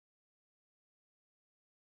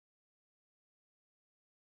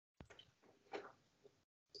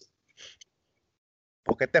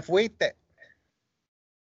¿Por qué te fuiste?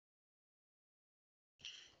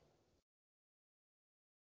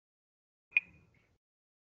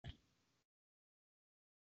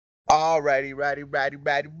 Alrighty, righty.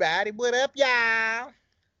 What up, y'all?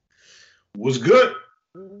 What's good?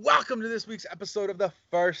 Welcome to this week's episode of the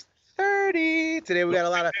First 30. Today we got a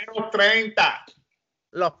lot of 30.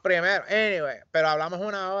 los primeros. Anyway, pero hablamos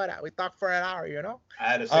una hora. We talk for an hour, you know?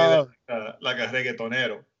 I had to say that like a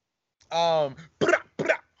reggaetonero. Pra,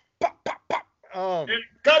 pra, pop, pop, pop.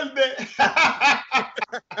 Alcalde.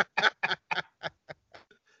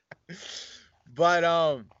 But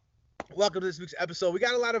welcome to this week's episode. We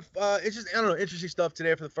got a lot of interesting stuff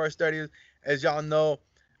today for the first 30, as y'all know,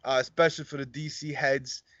 especially for the DC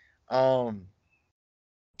heads. Some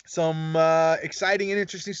exciting and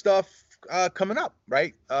interesting stuff coming up,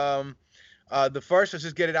 right? The first, let's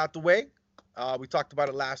just get it out the way. We talked about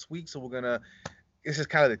it last week, so this is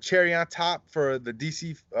kind of the cherry on top for the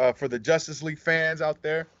DC, for the Justice League fans out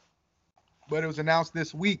there. But it was announced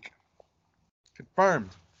this week,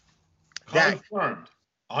 confirmed. Confirmed.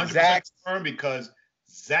 100% confirmed because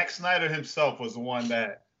Zack Snyder himself was the one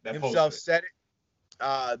that himself posted. said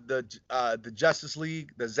it. The Justice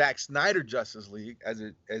League, the Zack Snyder Justice League,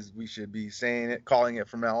 as we should be calling it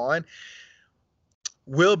from now on,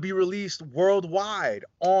 will be released worldwide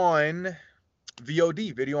on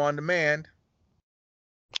VOD, video on demand.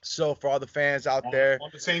 So for all the fans out there on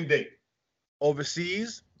the same date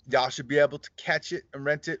overseas, y'all should be able to catch it and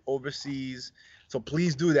rent it overseas. So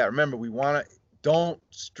please do that. Remember, don't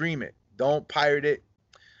stream it, don't pirate it.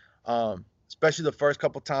 Especially the first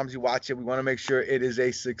couple times you watch it, we want to make sure it is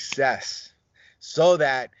a success, so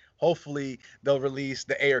that hopefully they'll release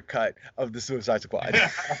the Ayer cut of the Suicide Squad.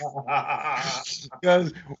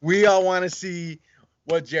 Because we all want to see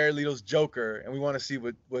what Jared Leto's Joker, and we want to see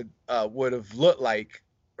what would have looked like,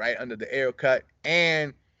 right, under the Ayer cut,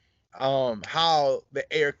 and how the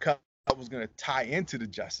Ayer cut was going to tie into the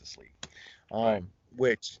Justice League,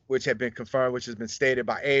 which had been confirmed, which has been stated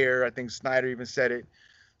by Ayer. I think Snyder even said it.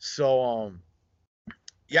 So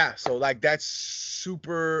so like that's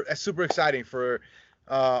super exciting for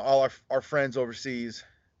all our friends overseas,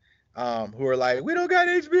 who are like, we don't got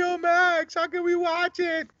HBO Max, how can we watch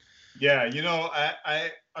it? Yeah,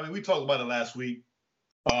 I mean, we talked about it last week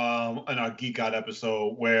in our Geek Out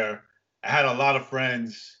episode, where I had a lot of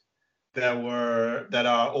friends that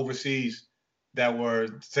are overseas that were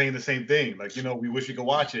saying the same thing, like, we wish we could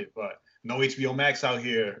watch it, but no HBO Max out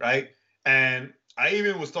here, right? And I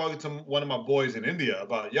even was talking to one of my boys in India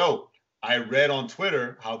about, I read on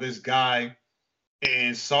Twitter how this guy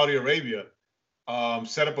in Saudi Arabia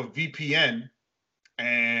set up a VPN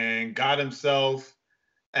and got himself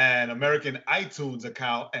an American iTunes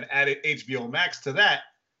account and added HBO Max to that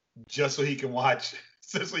just so he can watch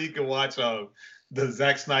the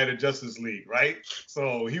Zack Snyder Justice League, right?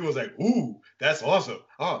 So he was like, ooh, that's awesome.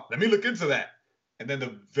 Oh, let me look into that. And then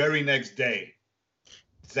the very next day,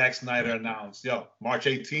 Zack Snyder announced, March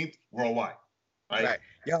 18th, worldwide. Right.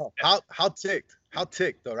 How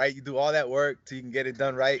ticked though, right? You do all that work till you can get it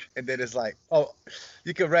done right, and then it's like, oh,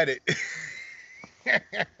 you can read it.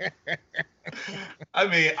 I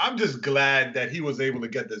mean, I'm just glad that he was able to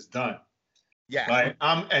get this done. Yeah. Right.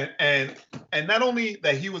 And not only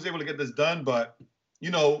that he was able to get this done, but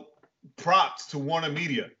props to Warner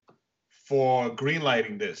Media for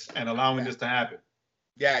greenlighting this and allowing this to happen.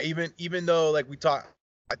 Yeah, even though, like,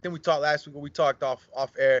 I think we talked last week, when we talked off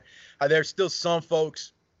air, there's still some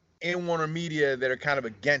folks in Warner Media that are kind of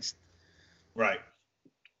against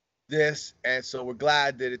this, and so we're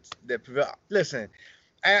glad that listen.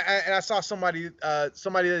 And I saw somebody the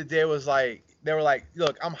other day was like, they were like,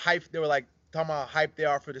 look, I'm hyped. They were like talking about how hyped they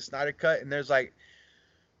are for the Snyder cut, and there's like,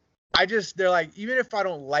 they're like, even if I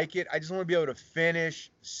don't like it, I just want to be able to finish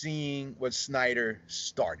seeing what Snyder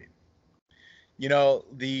started.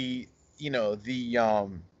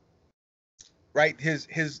 Right,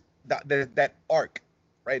 that arc,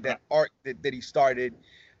 right? That arc that he started,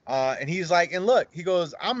 and he's like, and look, he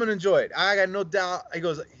goes, I'm gonna enjoy it. I got no doubt. He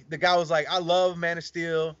goes, the guy was like, I love Man of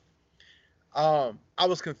Steel. I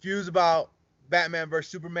was confused about Batman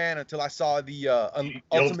vs Superman until I saw the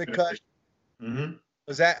Ultimate cut. Mm-hmm.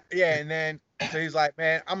 Was that and then so he's like,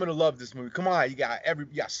 man, I'm gonna love this movie. Come on, you got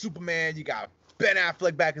Superman, you got Ben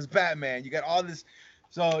Affleck back as Batman, you got all this.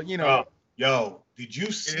 So did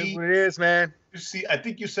you see? It is what it is, man. You see, I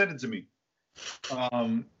think you sent it to me.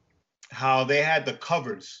 How they had the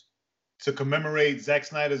covers to commemorate Zack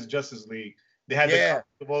Snyder's Justice League. They had the cover of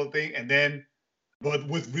the whole thing, and then, but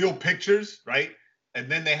with real pictures, right?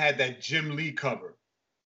 And then they had that Jim Lee cover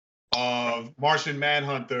of Martian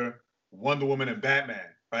Manhunter, Wonder Woman, and Batman,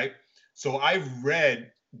 right? So I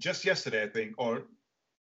read just yesterday, I think, or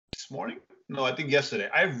this morning. No, I think yesterday.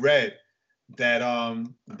 I read that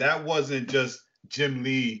that wasn't just Jim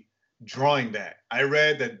Lee drawing that. I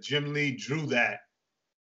read that Jim Lee drew that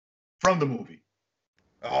from the movie.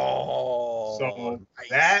 Oh, So nice.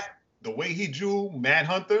 that the way he drew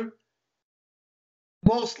Manhunter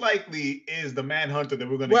most likely is the Manhunter that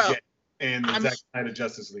we're gonna get in the Zack Snyder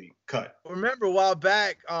Justice League cut. Remember a while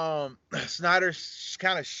back, Snyder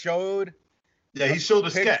kind of showed. Yeah, he showed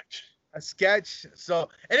a sketch. A sketch. So,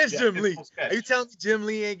 and it's Jim Lee. Sketch. Are you telling me Jim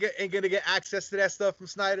Lee ain't gonna get access to that stuff from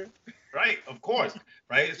Snyder? Right, of course.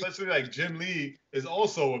 Right, especially like Jim Lee is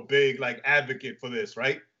also a big like advocate for this,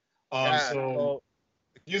 right? So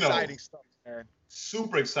you know, exciting stuff, man.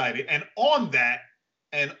 Super excited. And on that,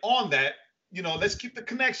 you know, let's keep the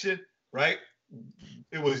connection, right?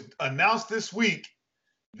 It was announced this week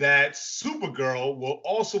that Supergirl will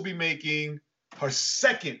also be making her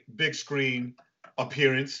second big screen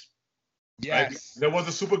appearance. Yes. Right? There was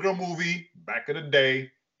a Supergirl movie back in the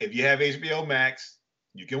day. If you have HBO Max,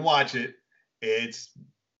 you can watch it.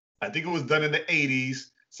 I think it was done in the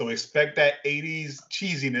 80s. So expect that 80s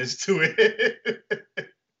cheesiness to it.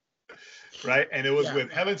 Right? And it was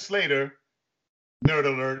with Helen Slater, nerd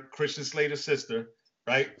alert, Christian Slater's sister,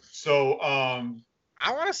 right? So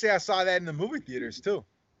I want to say I saw that in the movie theaters too.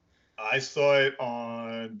 I saw it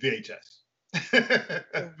on VHS. I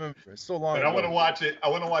don't remember. It's so long But ago. I want to watch it. I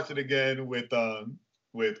want to watch it again with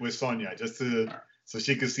Sonia, just so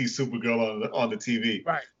she can see Supergirl on the TV.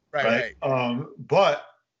 Right. But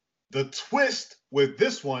the twist with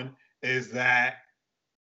this one is that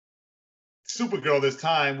Supergirl this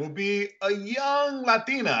time will be a young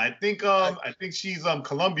Latina. I think she's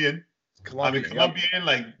Colombian. Colombian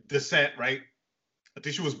like descent, right? I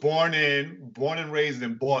think she was born and raised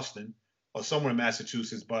in Boston or somewhere in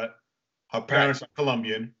Massachusetts, but her parents are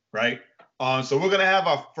Colombian, right? So we're gonna have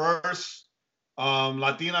our first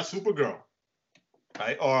Latina Supergirl,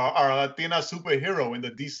 right? Or our Latina superhero in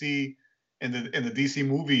the DC DC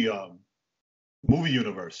movie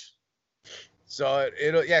universe. So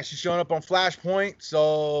she's showing up on Flashpoint.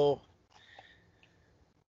 So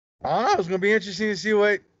it's gonna be interesting to see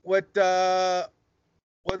what this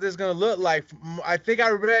is gonna look like. I think I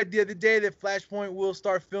read the other day that Flashpoint will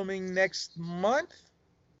start filming next month.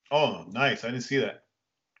 Oh, nice! I didn't see that.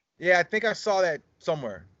 Yeah, I think I saw that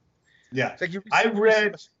somewhere. Yeah, like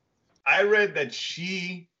I read that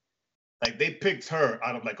she, like, they picked her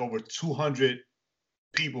out of like over 200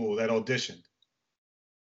 people that auditioned.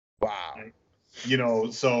 Wow. Right? You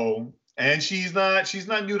know, so, and she's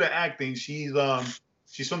not new to acting. She's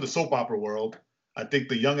from the soap opera world. I think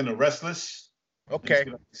The Young and the Restless. Okay.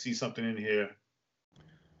 See something in here.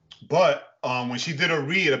 But when she did a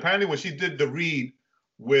read, apparently when she did the read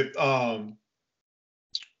with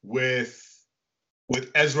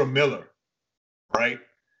Ezra Miller, right?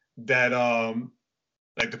 That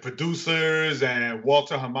like the producers and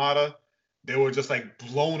Walter Hamada, they were just like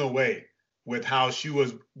blown away with how she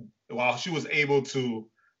was able to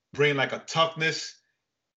bring like a toughness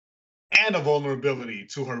and a vulnerability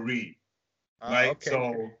to her read. Right? Okay.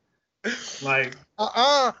 So like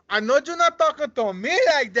I know you're not talking to me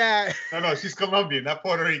like that. No, she's Colombian, not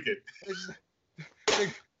Puerto Rican.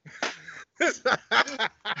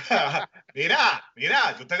 Mira,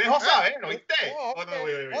 yo te dejo saber, ¿oíste?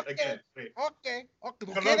 Okay. Tú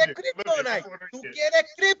quieres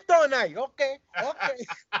kryptonite. Okay.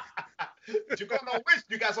 You're gonna wish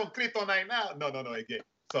you got some kryptonite now. No, again.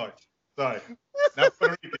 Sorry. Not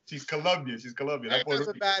Puerto Rican. She's Colombian. It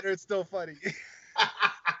doesn't matter. It's still funny.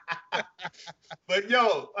 But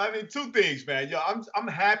yo, I mean, two things, man. Yo, I'm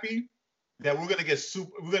happy that we're gonna get a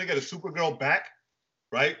Supergirl back,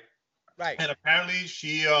 right? Right. And apparently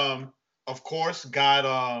she, of course, got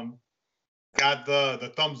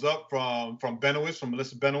the thumbs up from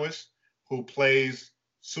Melissa Benoist, who plays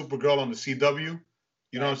Supergirl on the CW.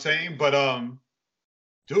 You know what I'm saying? But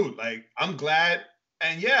dude, like, I'm glad,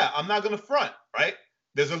 and yeah, I'm not gonna front, right?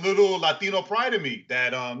 There's a little Latino pride in me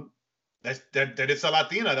that it's a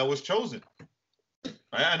Latina that was chosen.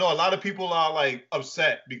 Right? I know a lot of people are like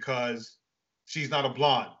upset because she's not a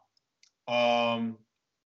blonde.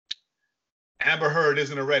 Amber Heard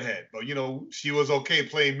isn't a redhead, but you know, she was okay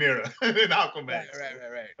playing Mira in Aquaman.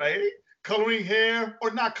 Right? Coloring hair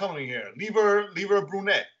or not coloring hair. Leave her a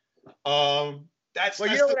brunette. That's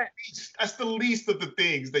the least of the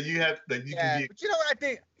things that you can be. But you know what I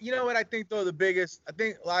think? I think though, I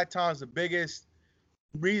think a lot of times the biggest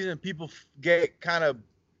reason people get kind of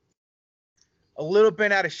a little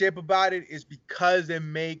bit out of shape about it is because they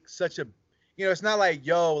make such a, it's not like,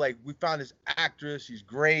 like we found this actress, she's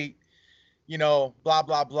great, blah,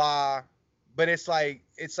 blah, blah. but it's like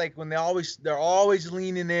when they're always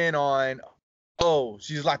leaning in on, oh,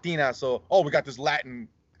 she's Latina, so oh, we got this Latin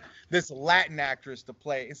actress to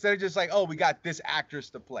play, instead of just like, oh, we got this actress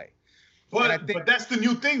to play. And I think, but that's the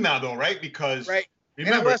new thing now, though, right? Because right,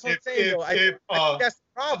 remember, that's what I'm saying, though. I think that's the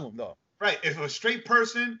problem, though. Right, if a straight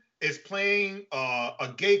person is playing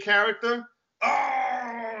a gay character,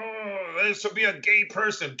 oh, it should be a gay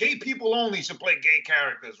person. Gay people only should play gay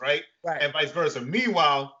characters, right? Right. And vice versa.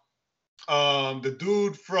 Meanwhile, the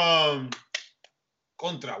dude from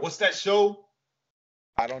Contra, what's that show?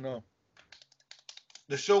 I don't know.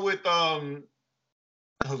 The show with I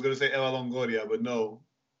was gonna say Eva Longoria, but no,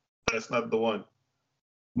 that's not the one.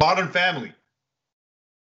 Modern Family.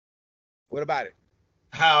 What about it?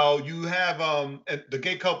 How you have the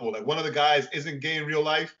gay couple, like one of the guys isn't gay in real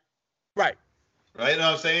life. Right. Right, you know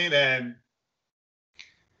what I'm saying? And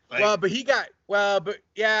like, but he got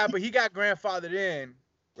grandfathered in,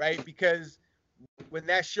 right? Because when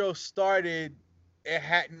that show started, it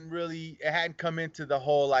hadn't come into the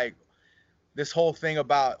whole, like, this whole thing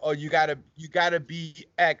about, oh, you gotta be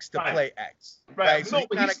X to play X. Right. So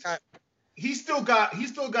no, he still got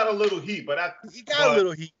a little heat, but he got a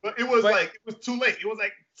little heat. But it was too late. It was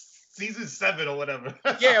like season 7 or whatever.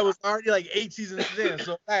 Yeah, it was already like 8 seasons in.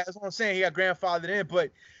 So that's what I'm saying. He got grandfathered in. But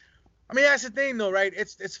I mean, that's the thing, though, right?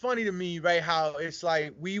 It's funny to me, right? How it's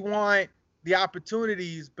like we want the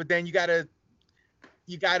opportunities, but then you gotta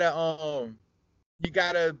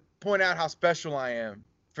point out how special I am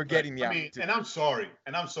for getting the opportunity. And I'm sorry,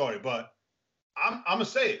 but I'm gonna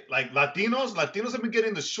say it. Like Latinos have been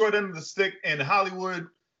getting the short end of the stick in Hollywood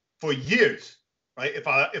for years, right? If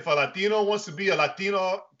a Latino wants to be a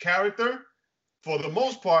Latino character, for the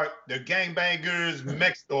most part, they're gangbangers,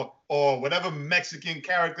 or whatever Mexican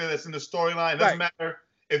character that's in the storyline. It doesn't matter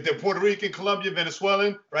if they're Puerto Rican, Colombian,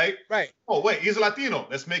 Venezuelan, right? Right. Oh wait, he's a Latino.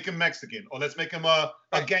 Let's make him Mexican, or let's make him a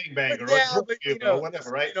gangbanger or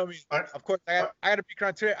whatever, right? Of course, I gotta be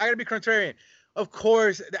contrarian. Of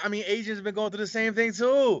course, I mean, Asians have been going through the same thing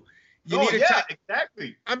too.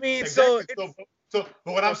 Exactly. I mean, exactly. But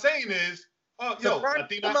what I'm saying is, Latina,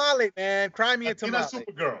 tamale, man, cry me a tamale.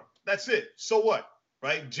 Supergirl. That's it. So what,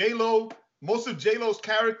 right? J-Lo, most of J-Lo's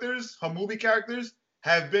characters, her movie characters,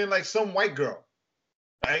 have been like some white girl,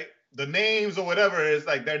 right? The names or whatever is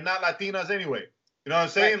like they're not Latinas anyway. You know what I'm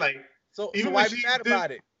saying? Right. Like, so why be mad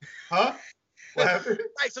about it? Huh? What happened?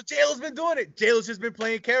 Right, so J-Lo's been doing it. J-Lo's just been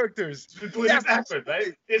playing characters. She's been doing acting,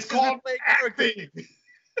 right? It's called acting.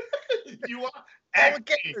 You are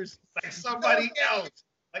acting like somebody else,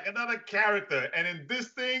 like another character. And in this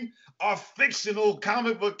thing, a fictional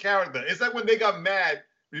comic book character. It's like when they got mad.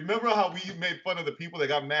 Remember how we made fun of the people that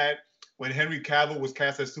got mad when Henry Cavill was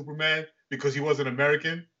cast as Superman because he wasn't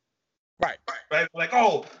American? Right. Like,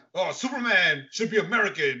 oh, Superman should be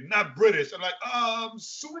American, not British. I'm like,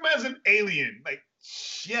 Superman's an alien. Like,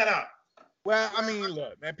 shut up. Well, I mean,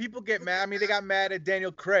 look, man, people get mad. I mean, they got mad at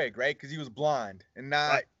Daniel Craig, right? Because he was blonde and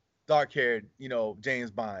not dark-haired,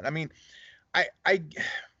 James Bond. I mean, I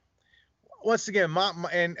once again,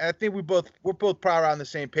 and I think we're both probably on the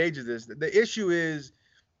same page of this. The issue is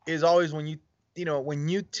always when you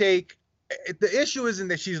take, the issue isn't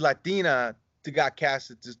that she's Latina got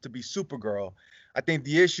casted to be Supergirl. I think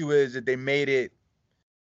the issue is that they made it,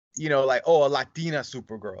 like, oh, a Latina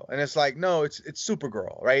Supergirl, and it's like, no, it's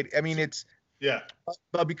Supergirl, right? I mean, it's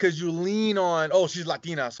but because you lean on, oh, she's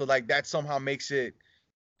Latina, so like that somehow makes it,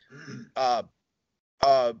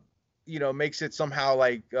 makes it somehow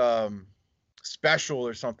like special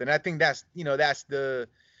or something. I think that's the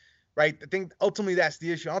right. I think ultimately that's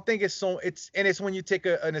the issue. I don't think it's when you take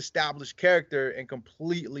an established character and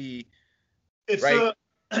completely.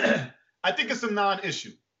 I think it's a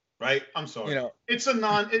non-issue, right? I'm sorry. It's a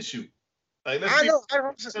non-issue. Like,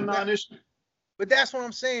 it's a non-issue. But that's what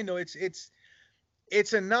I'm saying, though. It's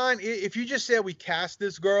a non. If you just said we cast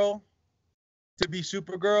this girl to be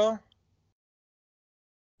Supergirl,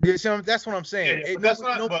 that's what I'm saying. Yeah, that's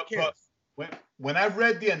not. But when I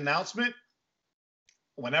read the announcement,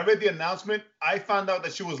 I found out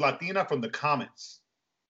that she was Latina from the comments.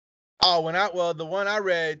 Oh, the one I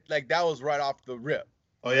read, like, that was right off the rip.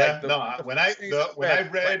 Oh yeah, like when I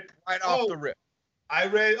read right off the rip, I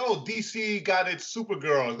read, DC got its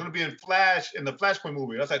Supergirl. It's gonna be in the Flashpoint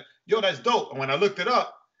movie. I was like, yo, that's dope. And when I looked it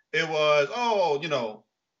up, it was,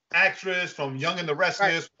 actress from Young and the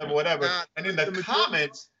Restless, whatever. And in the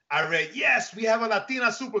comments, I read, yes, we have a Latina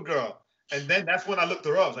Supergirl. And then that's when I looked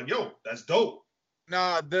her up. I was like, yo, that's dope.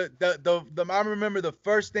 Nah, I remember the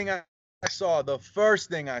first thing I saw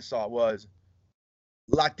was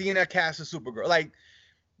Latina cast as Supergirl. Like,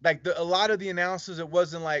 like a lot of the announcers, it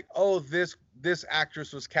wasn't like, oh, this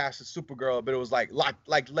actress was cast as Supergirl, but it was like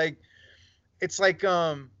it's like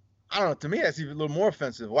I don't know. To me, that's even a little more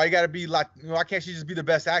offensive. Why you gotta be like? Why can't she just be the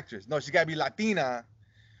best actress? No, she gotta be Latina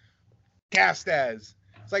cast as.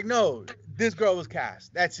 It's like no, this girl was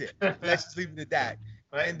cast. That's it. Let's just leave it at that.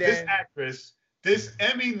 Right? And This then actress, this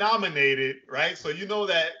Emmy nominated, right? So you know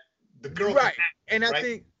that the girl can right, act, and I right?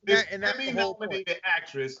 think This that's Emmy the whole point. nominated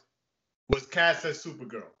actress was cast as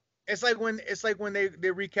Supergirl. It's like when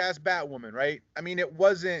they recast Batwoman, right? I mean, it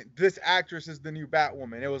wasn't this actress is the new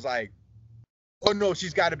Batwoman. It was like, oh no,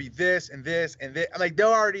 she's got to be this and this and this. Like they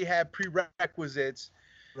already had prerequisites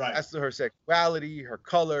Right. as to her sexuality, her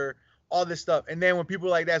color, all this stuff. And then when people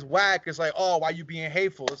are like that's whack, it's like, oh, why you being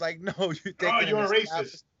hateful? It's like, no, you're Oh, taking you're a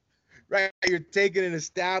racist. right. You're taking an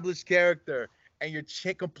established character and you're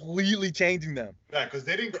completely changing them. Right, because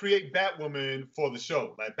they didn't create Batwoman for the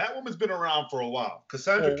show. Like Batwoman's been around for a while.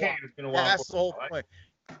 Cassandra Cain has been around That's for the a whole while, right? point.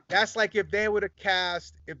 That's like if they would have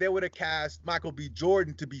cast Michael B.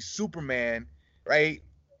 Jordan to be Superman, right?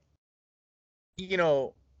 You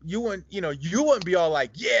know, you wouldn't be all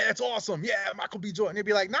like, yeah, that's awesome, yeah, Michael B. Jordan. They'd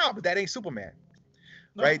be like, nah, but that ain't Superman,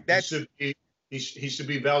 No, right? he should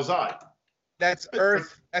be Valzai. That's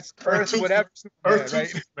Earth. That's Earth Earth, two, whatever Earth Superman, two right?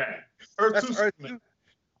 Superman. Earth That's two Earth Superman. 2,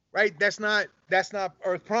 right? That's not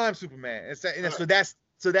Earth Prime Superman. So that's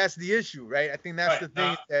the issue, right? I think that's the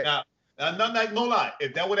thing No lie.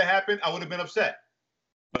 If that would have happened, I would have been upset,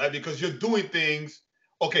 right? Because you're doing things.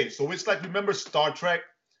 Okay, so it's like remember Star Trek.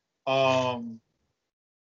 I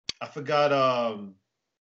forgot.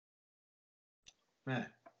 Man,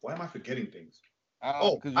 why am I forgetting things?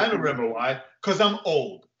 Oh, I remember why. Because I'm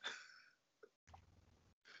old.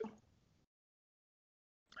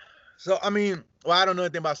 So I mean, well, I don't know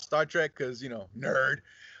anything about Star Trek because nerd.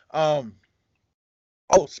 Oh,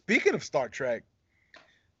 speaking of Star Trek,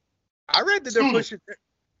 I read that they're pushing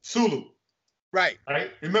Sulu. Right.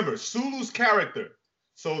 Remember Sulu's character.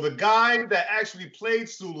 So the guy that actually played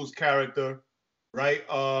Sulu's character, right?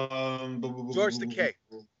 George Takei.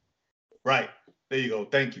 Right. There you go.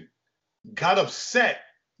 Thank you. Got upset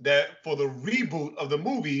that for the reboot of the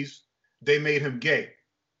movies, they made him gay.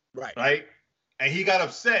 Right. Right. And he got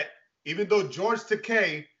upset, even though George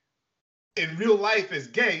Takei in real life is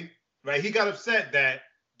gay, right? He got upset that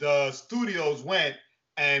the studios went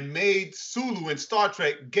and made Sulu in Star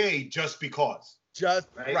Trek gay just because.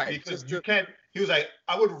 Right? Because you can't. He was like,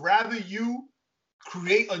 I would rather you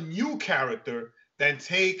create a new character than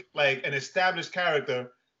take like an established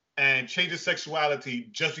character and change his sexuality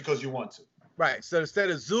just because you want to. Right. So instead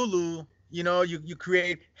of Zulu, you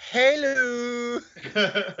create Halo.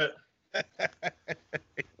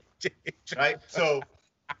 Right. So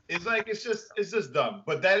it's like it's just dumb.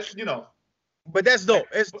 But that But that's dope.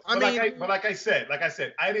 Like I said,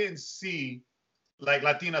 I didn't see like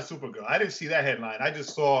Latina Supergirl. I didn't see that headline. I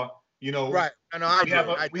just saw, right. I know.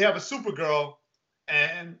 We have a Supergirl,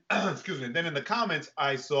 and excuse me. And then in the comments,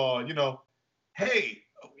 I saw, hey,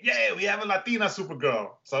 yeah, we have a Latina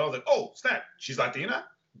Supergirl. So I was like, oh, snap, she's Latina.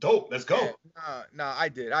 Dope. Let's go. Yeah, no, I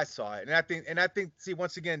did. I saw it, and I think. See,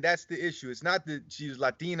 once again, that's the issue. It's not that she's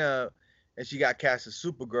Latina and she got cast as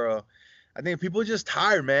Supergirl. I think people are just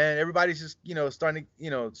tired, man. Everybody's just, starting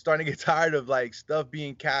to get tired of like stuff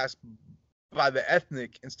being cast by the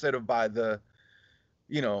ethnic instead of by the,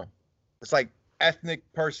 it's like ethnic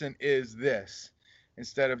person is this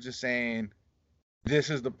instead of just saying this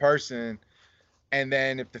is the person. And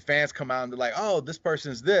then if the fans come out and they're like, oh, this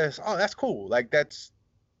person's this, oh, that's cool. Like that's,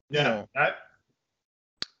 that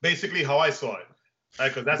basically how I saw it. Right?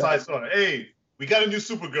 Because that's how I saw it. Hey, we got a new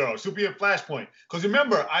Supergirl. She'll be in Flashpoint. Because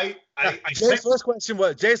remember, Jay's first question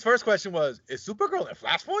was, is Supergirl in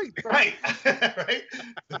Flashpoint? Right. Right.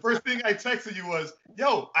 The first thing I texted you was,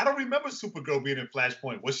 yo, I don't remember Supergirl being in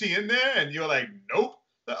Flashpoint. Was she in there? And you're like, nope.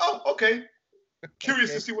 Like, oh, okay.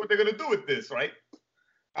 Curious to see what they're gonna do with this, right?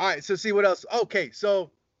 All right, so see what else. Okay, so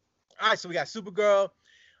we got Supergirl.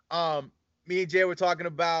 Me and Jay were talking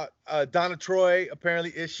about Donna Troy apparently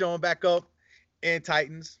is showing back up in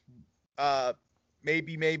Titans.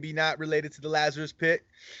 Maybe not related to the Lazarus Pit.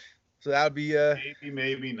 So that would be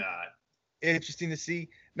maybe not. Interesting to see.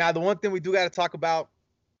 Now, the one thing we do got to talk about,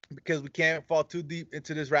 because we can't fall too deep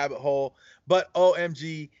into this rabbit hole, but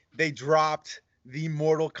OMG, they dropped the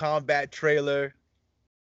Mortal Kombat trailer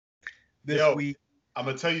this week. I'm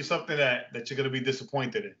gonna tell you something that you're gonna be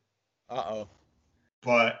disappointed in. Uh-oh.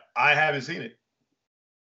 But I haven't seen it.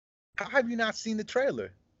 How have you not seen the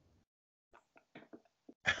trailer?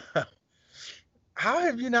 How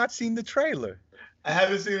have you not seen the trailer? I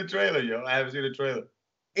haven't seen the trailer, yo. I haven't seen the trailer.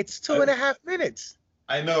 It's 2.5 minutes.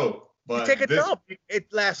 I know, You take a dump.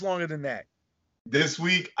 It lasts longer than that. This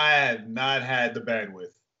week, I have not had the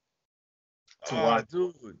bandwidth to watch.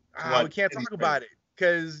 Dude. We can't talk about it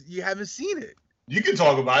because you haven't seen it. You can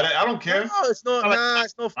talk about it. I don't care. No, it's no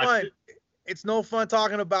fun. It's no fun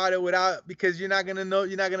talking about it because you're not gonna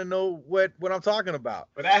know what I'm talking about.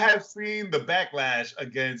 But I have seen the backlash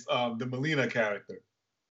against the Melina character.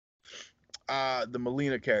 The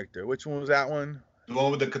Melina character. Which one was that one? The one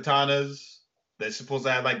with the katanas. That's supposed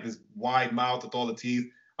to have like this wide mouth with all the teeth.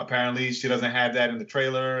 Apparently, she doesn't have that in the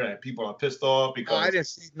trailer, and people are pissed off because I didn't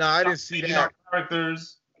see that.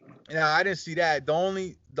 Characters. No, I didn't see that. The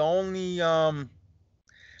only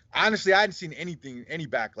honestly, I hadn't seen any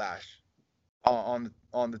backlash on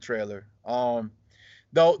the trailer.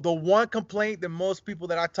 The one complaint that most people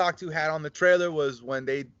that I talked to had on the trailer was when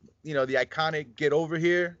they, the iconic "Get Over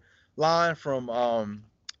Here" line from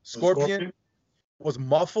Scorpion was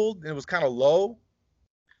muffled and it was kind of low.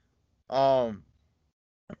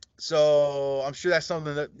 So I'm sure that's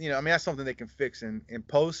something that that's something they can fix in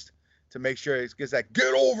post to make sure it gets that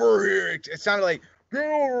 "Get over here." It sounded like "Get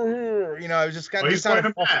over here." It was just kind of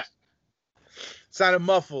sounded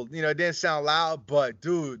muffled. It didn't sound loud, but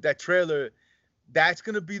dude, that trailer, that's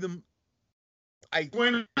gonna be the.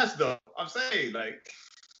 Though. I'm saying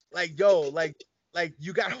like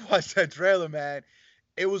you gotta watch that trailer, man.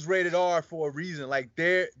 It was rated R for a reason. Like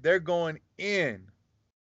they're going in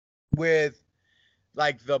with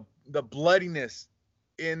like the bloodiness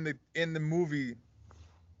in the movie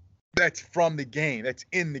that's from the game, that's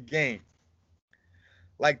in the game.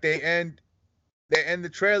 Like they end the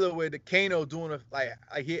trailer with the Kano doing like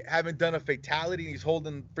he haven't done a fatality and he's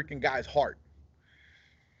holding freaking guy's heart.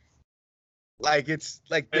 Like it's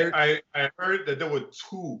like I heard that there were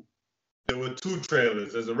two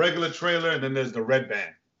trailers. There's a regular trailer and then there's the red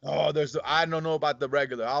band. Oh, I don't know about the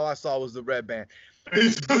regular. All I saw was the red band.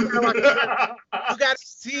 You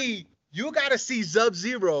gotta see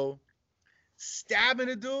Sub-Zero stabbing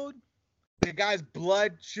a dude, the guy's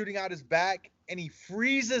blood shooting out his back, and he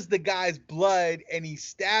freezes the guy's blood and he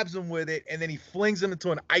stabs him with it, and then he flings him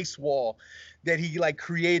into an ice wall that he like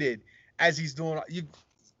created as he's doing.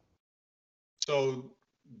 So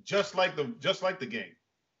just like the game.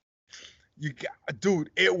 Dude,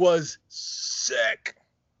 it was sick.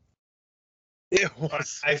 It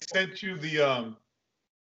was. I sent you the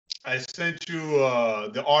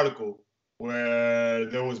article where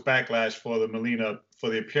there was backlash for the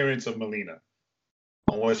appearance of Melina,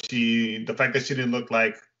 on the fact that she didn't look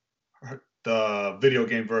like the video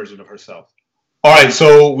game version of herself. All right,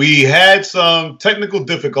 so we had some technical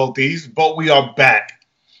difficulties, but we are back.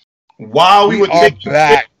 While we were taking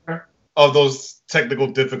care of those technical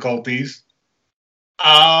difficulties,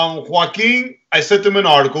 Joaquin, I sent them an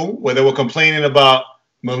article where they were complaining about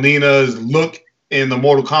Melina's look in the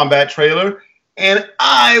Mortal Kombat trailer, and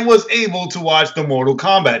I was able to watch the Mortal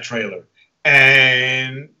Kombat trailer,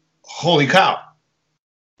 and holy cow!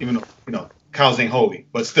 Even though cows ain't holy,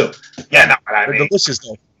 but still, yeah, know what I mean. Delicious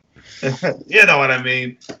though. You know what I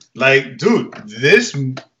mean? Like, dude,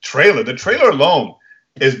 the trailer alone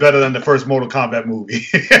is better than the first Mortal Kombat movie.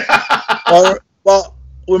 Well,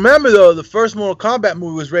 remember though, the first Mortal Kombat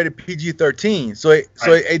movie was rated PG-13, so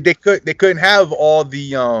they couldn't have all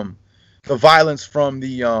the violence from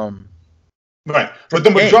the right. But the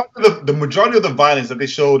majority of the violence that they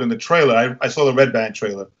showed in the trailer, I saw the Red Band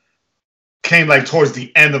trailer, came like towards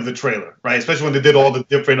the end of the trailer, right? Especially when they did all the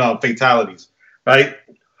different fatalities, right?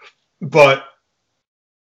 But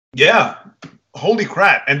yeah, holy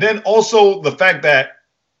crap! And then also the fact that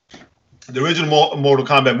the original Mortal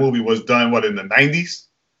Kombat movie was done in the 90s.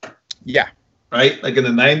 Yeah. Right? Like in the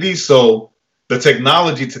 90s. So the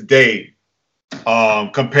technology today,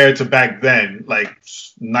 compared to back then, like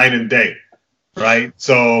night and day. Right?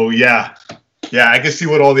 So yeah, I can see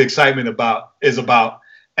what all the excitement is about.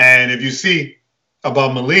 And if you see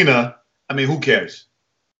about Melina, I mean, who cares?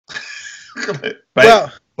 Right?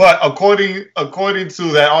 Well, but according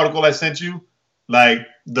to that article I sent you, like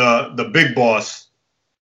the big boss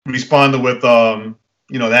responded with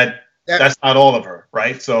that's not all of her,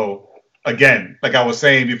 right? So again, like I was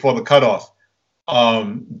saying before the cutoff,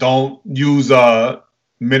 don't use a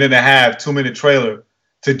 1.5-minute, 2-minute trailer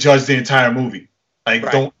to judge the entire movie. Like,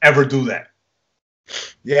 right. Don't ever do that.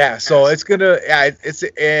 Yeah, so it's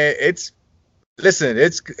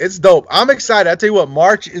dope. I'm excited. I tell you what,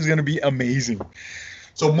 March is gonna be amazing.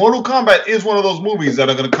 So Mortal Kombat is one of those movies that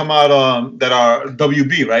are gonna come out that are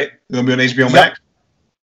WB, right? They're gonna be on HBO Max.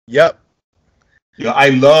 Yep. Yeah, I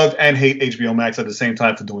love and hate HBO Max at the same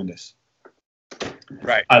time for doing this.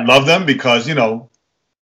 Right. I love them because, you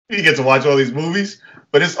get to watch all these movies,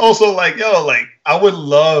 but it's also like, I would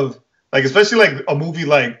love Like especially like a movie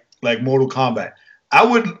like Mortal Kombat. I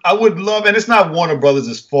would love, and it's not Warner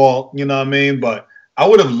Brothers' fault, you know what I mean? But I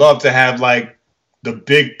would have loved to have like the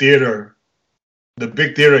big theater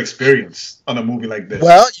experience on a movie like this.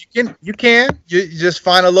 Well, you just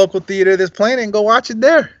find a local theater that's playing it and go watch it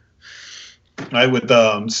there. Right, with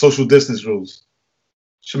social distance rules.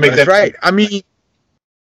 Should make That's that right. I mean,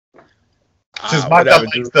 since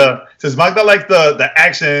Magda likes the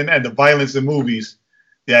action and the violence in movies,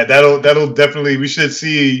 yeah, that'll definitely, we should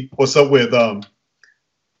see what's up with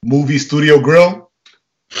Movie Studio Grill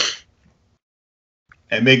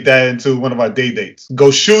and make that into one of our day dates.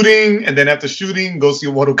 Go shooting, and then after shooting, go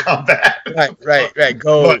see Mortal Kombat. Right.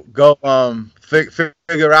 Go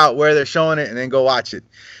figure out where they're showing it and then go watch it.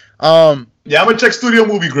 Yeah, I'm gonna check Studio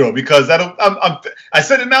Movie Grill because I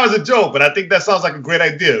said it now as a joke, but I think that sounds like a great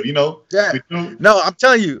idea. You know? Yeah. No, I'm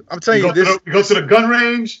telling you, we go to the gun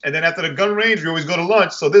range, and then after the gun range, we always go to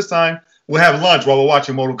lunch. So this time we'll have lunch while we're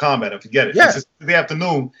watching Mortal Kombat. If you get it, yeah. It's the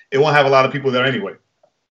afternoon. It won't have a lot of people there anyway.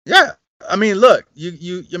 Yeah, I mean, look,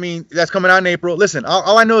 I mean, that's coming out in April. Listen,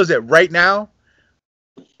 all I know is that right now,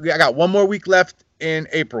 I got one more week left in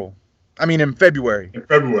April. I mean, in February.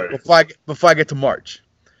 Before I get to March.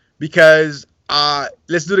 Because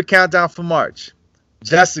let's do the countdown for March.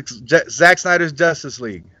 Zack Snyder's Justice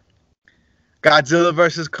League, Godzilla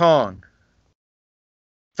vs. Kong,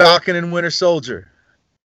 Falcon and Winter Soldier,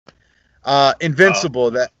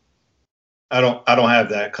 Invincible. That I don't have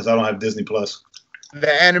that because I don't have Disney Plus.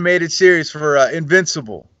 The animated series for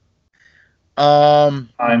Invincible.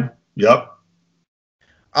 Yep.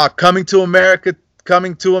 Coming to America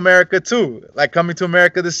 2. Like Coming to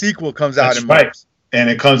America, the sequel comes out in March. Right. And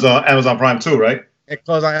it comes on Amazon Prime too, right? It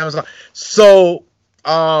comes on Amazon. So,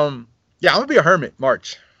 yeah, I'm gonna be a hermit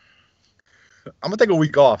March. I'm gonna take a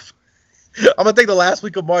week off. I'm gonna take the last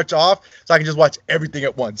week of March off so I can just watch everything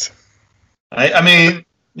at once. I mean,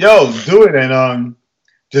 yo, do it and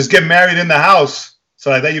just get married in the house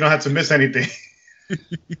so like that you don't have to miss anything.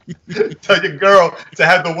 Tell your girl to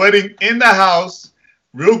have the wedding in the house,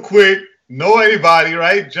 real quick, know anybody,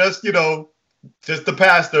 right? Just just the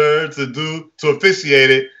pastor to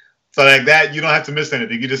officiate it. So like that, you don't have to miss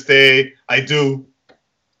anything. You just say, I do,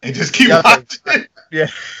 and just keep watching. Yeah.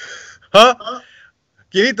 Huh?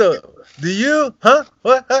 Quinito, do you? Huh?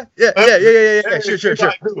 What? Huh? Yeah. Sure.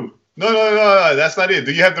 No. That's not it.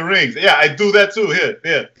 Do you have the rings? Yeah, I do that too.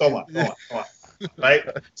 Here. Come on. Right?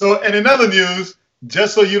 So, and in other news,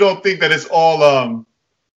 just so you don't think that it's all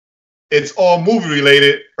movie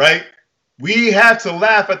related, right? We had to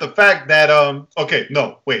laugh at the fact that okay,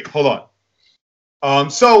 no, wait, hold on.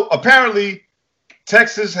 So apparently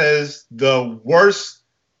Texas has the worst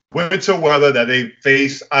winter weather that they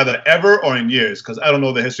face either ever or in years, because I don't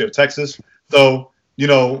know the history of Texas. So,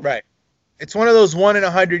 right. It's one of those 1 in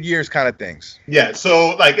 100 years kind of things. Yeah,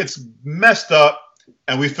 so like it's messed up,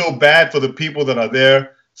 and we feel bad for the people that are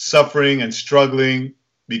there suffering and struggling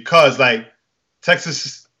because like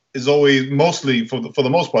Texas is always mostly for the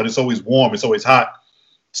most part, it's always warm, it's always hot.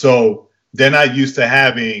 So they're not used to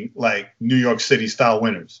having like New York City style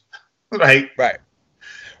winters. Right? Right.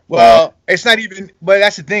 Well, it's not even, but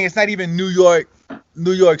that's the thing, it's not even New York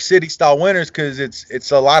City style winters because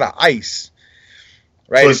it's a lot of ice.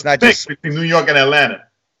 Right? So it's not just between New York and Atlanta.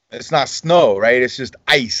 It's not snow, right? It's just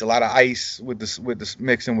ice, a lot of ice with the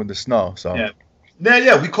mixing with the snow. So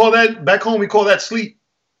yeah, we call that back home. We call that sleet.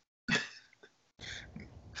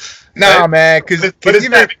 Nah, man, because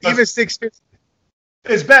even 6 years.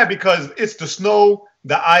 It's bad because it's the snow,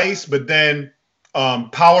 the ice, but then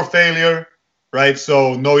power failure, right?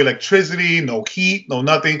 So no electricity, no heat, no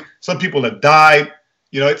nothing. Some people have died.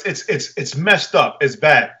 It's messed up. It's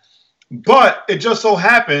bad. But it just so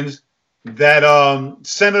happens that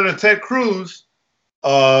Senator Ted Cruz,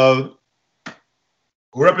 who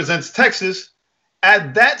represents Texas,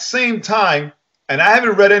 at that same time, and I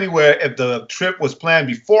haven't read anywhere if the trip was planned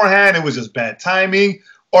beforehand, it was just bad timing,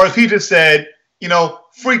 or if he just said,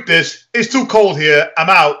 freak this, it's too cold here, I'm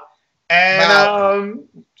out, and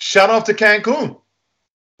shot off to Cancun.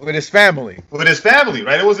 With his family.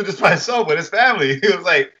 Right? It wasn't just by himself, but his family. He was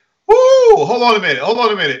like, whoo, hold on a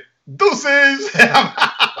minute. Deuces.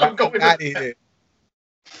 I'm going out of here.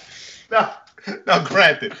 Now,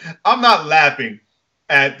 granted, I'm not laughing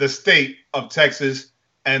at the state of Texas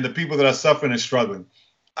and the people that are suffering and struggling.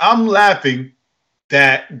 I'm laughing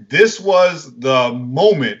that this was the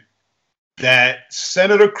moment that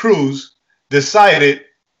Senator Cruz decided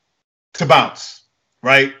to bounce,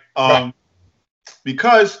 right? Right.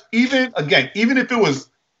 Because even if it was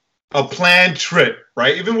a planned trip,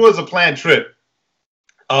 right? Even if it was a planned trip,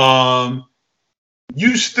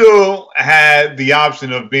 you still had the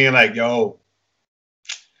option of being like, yo,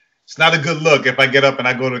 it's not a good look if I get up and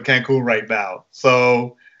I go to Cancun right now.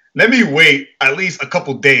 So let me wait at least a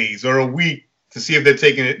couple days or a week to see if they're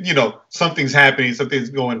taking it. Something's happening, something's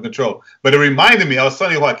going in control. But it reminded me, I was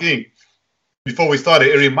telling Joaquin before we started,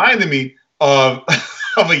 it reminded me of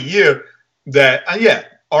of a year that, yeah,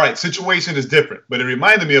 all right, situation is different, but it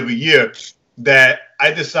reminded me of a year that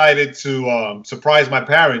I decided to surprise my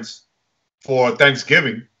parents for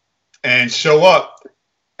Thanksgiving and show up.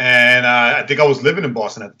 And I think I was living in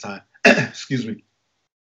Boston at the time. Excuse me.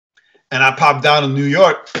 And I popped down to New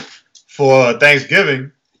York for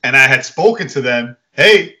Thanksgiving, and I had spoken to them.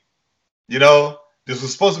 Hey, this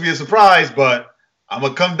was supposed to be a surprise, but I'm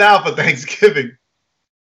gonna come down for Thanksgiving.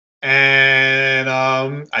 And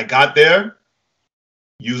I got there,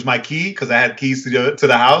 used my key because I had keys to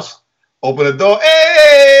the house. Open the door.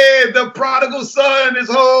 Hey, the prodigal son is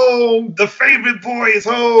home. The favorite boy is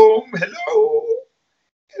home. Hello.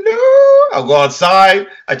 Hello. I'll go outside.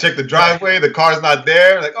 I check the driveway. The car's not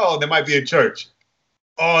there. Like, oh, they might be in church.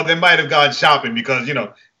 Oh, they might have gone shopping because,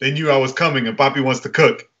 they knew I was coming and Poppy wants to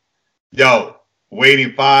cook. Yo,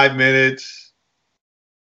 waiting 5 minutes.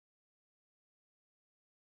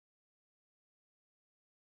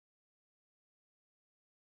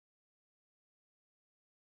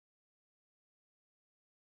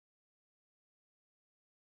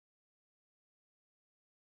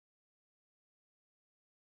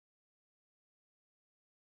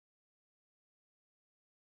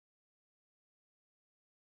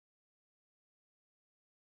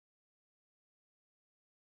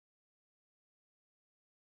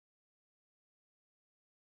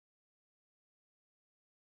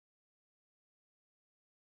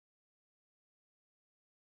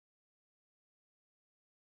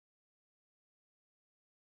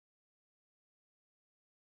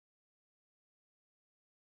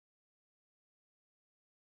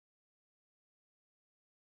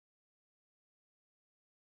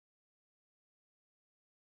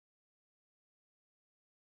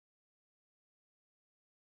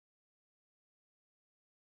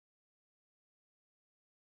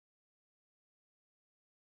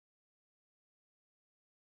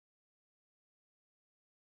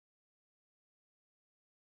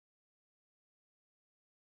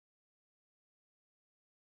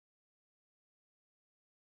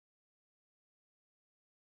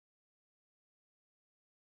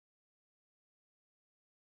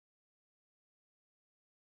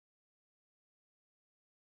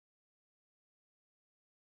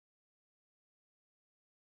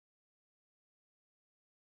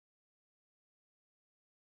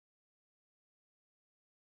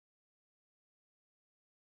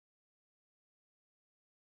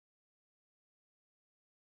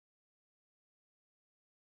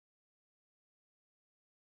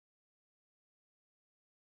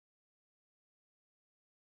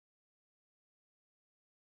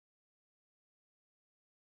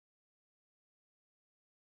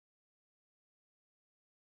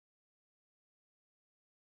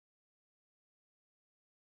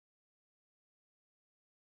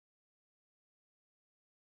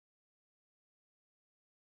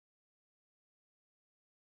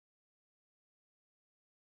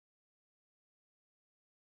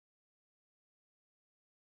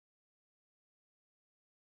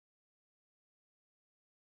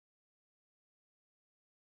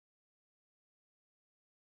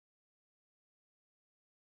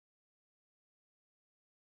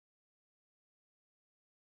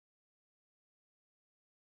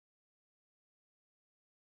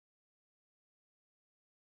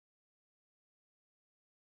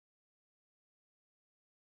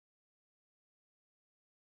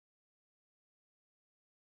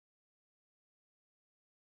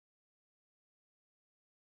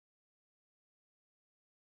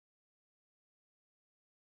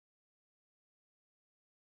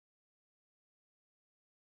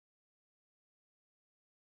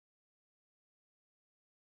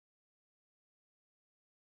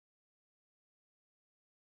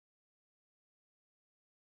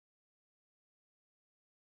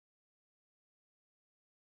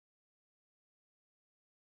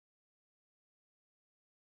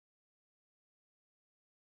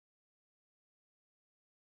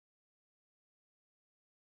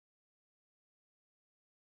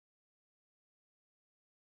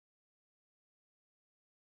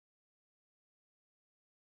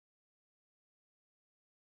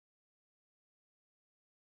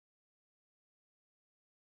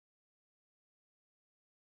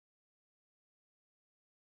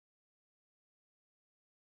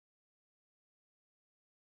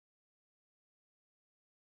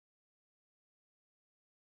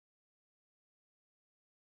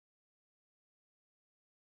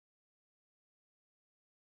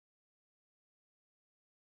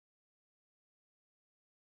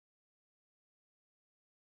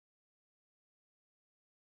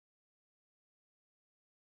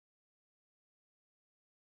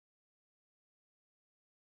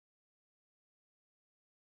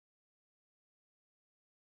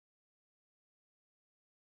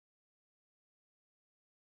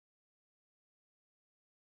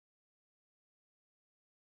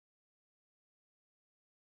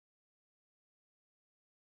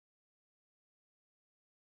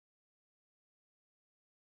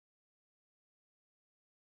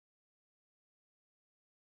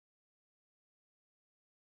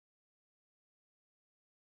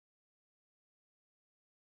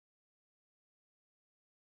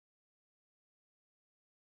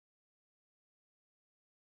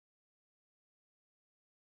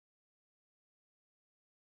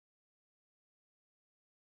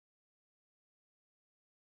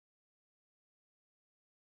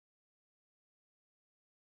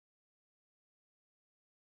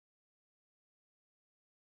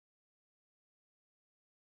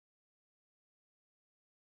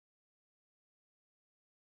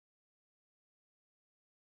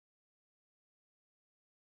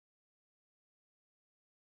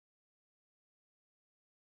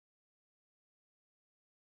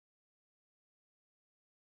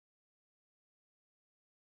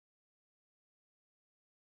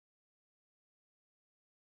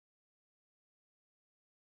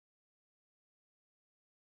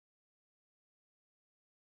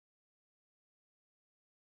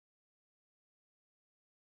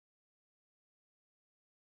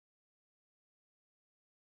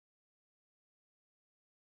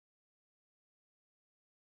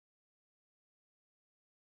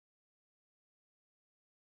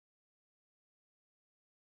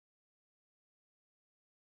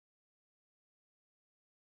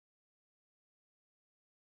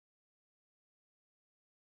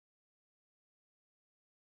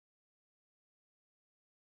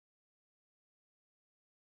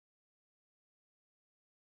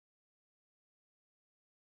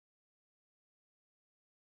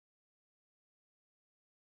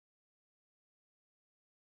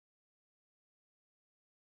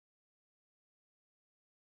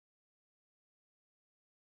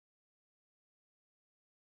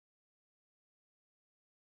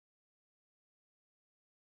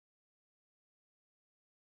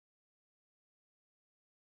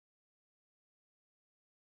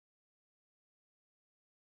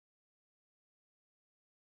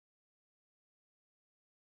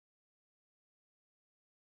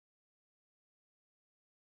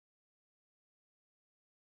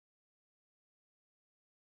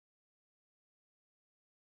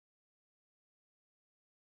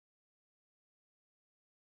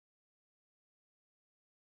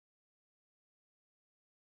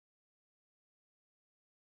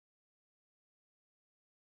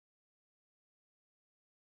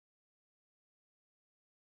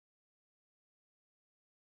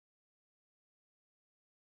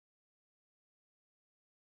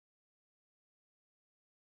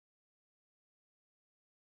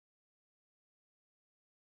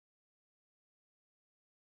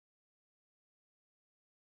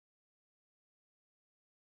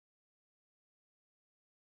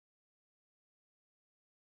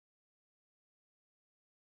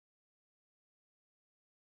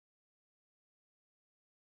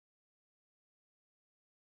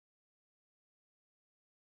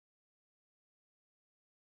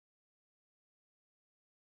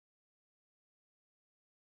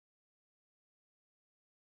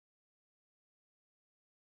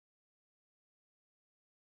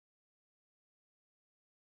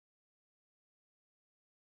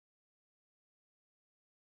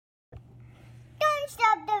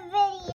 stop the video.